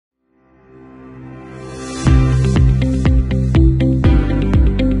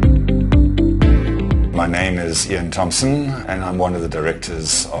is Ian Thompson, and I'm one of the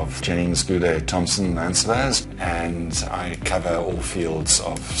directors of Jennings Goulet Thompson Land Surveyors, and I cover all fields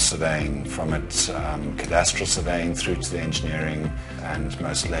of surveying, from cadastral surveying through to the engineering and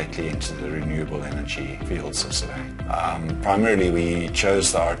most lately into the renewable energy fields of surveying. Primarily we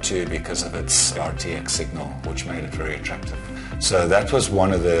chose the R2 because of its RTX signal, which made it very attractive. So that was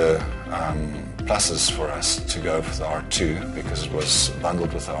one of the pluses for us to go for the R2, because it was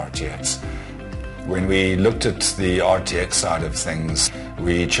bundled with the RTX. When we looked at the RTX side of things,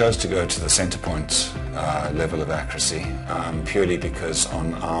 we chose to go to the CentrePoint level of accuracy, purely because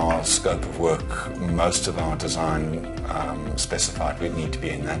on our scope of work, most of our design specified we'd need to be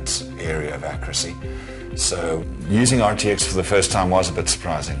in that area of accuracy. So using RTX for the first time was a bit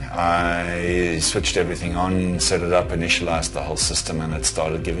surprising. I switched everything on, set it up, initialized the whole system, and it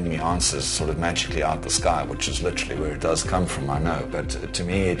started giving me answers sort of magically out the sky, which is literally where it does come from, I know. But to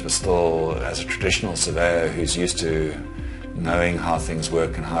me it was still, as a traditional surveyor who's used to knowing how things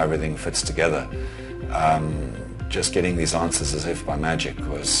work and how everything fits together, just getting these answers as if by magic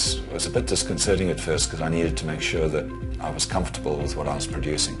was a bit disconcerting at first, because I needed to make sure that I was comfortable with what I was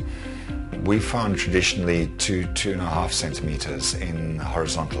producing. We found traditionally 2.5 centimeters in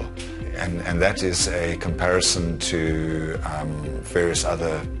horizontal, and that is a comparison to various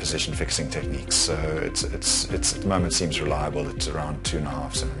other position fixing techniques. So it's at the moment seems reliable. It's around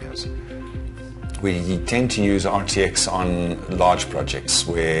 2.5 centimeters. We tend to use RTX on large projects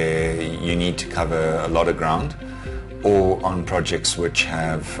where you need to cover a lot of ground, or on projects which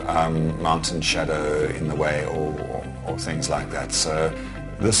have mountain shadow in the way or things like that. So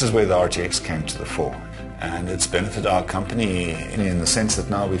this is where the RTX came to the fore, and it's benefited our company in the sense that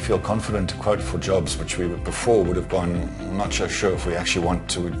now we feel confident to quote for jobs which we before would have gone, I'm not so sure if we actually want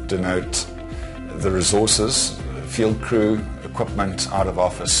to denote the resources, field crew, equipment out of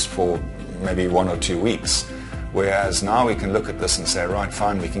office for maybe 1 or 2 weeks. Whereas now we can look at this and say, right,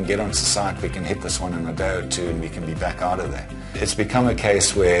 fine, we can get onto site, we can hit this one in a day or two, and we can be back out of there. It's become a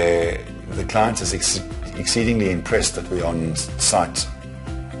case where the client is exceedingly impressed that we're on site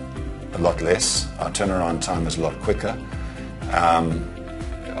a lot less. Our turnaround time is a lot quicker.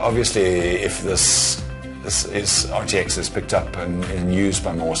 Obviously, if this RTX is picked up and used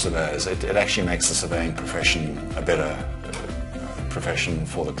by more surveyors, it actually makes the surveying profession a better profession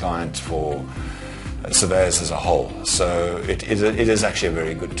for the client, for surveyors as a whole. So it is actually a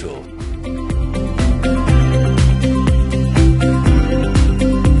very good tool.